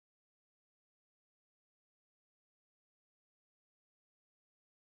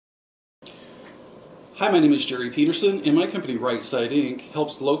Hi, my name is Jerry Peterson, and my company RightSide Inc.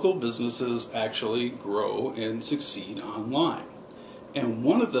 helps local businesses actually grow and succeed online. And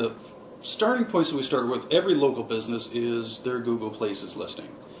one of the starting points that we start with every local business is their Google Places listing.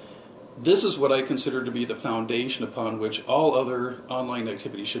 This is what I consider to be the foundation upon which all other online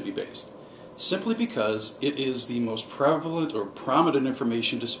activity should be based, simply because it is the most prevalent or prominent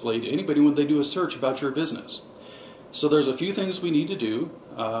information displayed to anybody when they do a search about your business. So there's a few things we need to do.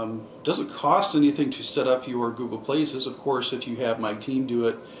 Doesn't cost anything to set up your Google Places. Of course, if you have my team do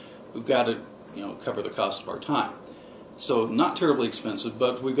it, we've got to cover the cost of our time. So not terribly expensive,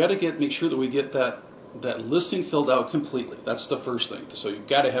 but we've got to make sure that we get that listing filled out completely. That's the first thing. So you've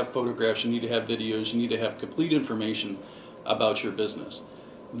got to have photographs, you need to have videos, you need to have complete information about your business.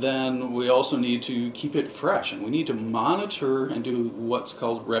 Then we also need to keep it fresh, and we need to monitor and do what's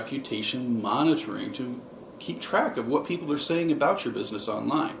called reputation monitoring to keep track of what people are saying about your business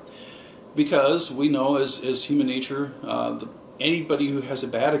online. Because we know as human nature, anybody who has a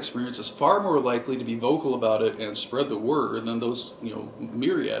bad experience is far more likely to be vocal about it and spread the word than those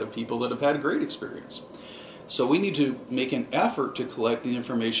myriad of people that have had a great experience. So we need to make an effort to collect the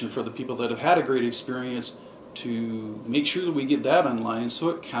information for the people that have had a great experience to make sure that we get that online so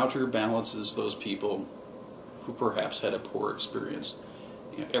it counterbalances those people who perhaps had a poor experience.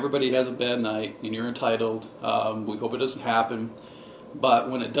 Everybody has a bad night, and you're entitled. We hope it doesn't happen, but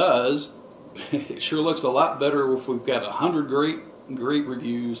when it does, it sure looks a lot better if we've got 100 great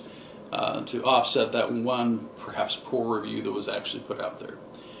reviews to offset that one perhaps poor review that was actually put out there.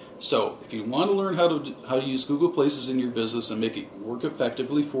 So if you want to learn how to use Google Places in your business and make it work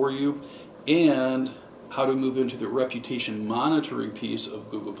effectively for you, and how to move into the reputation monitoring piece of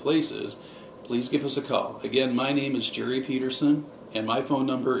Google Places, please give us a call. Again, my name is Jerry Peterson, and my phone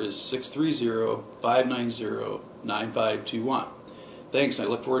number is 630-590-9521. Thanks, and I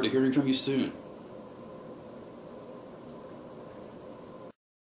look forward to hearing from you soon.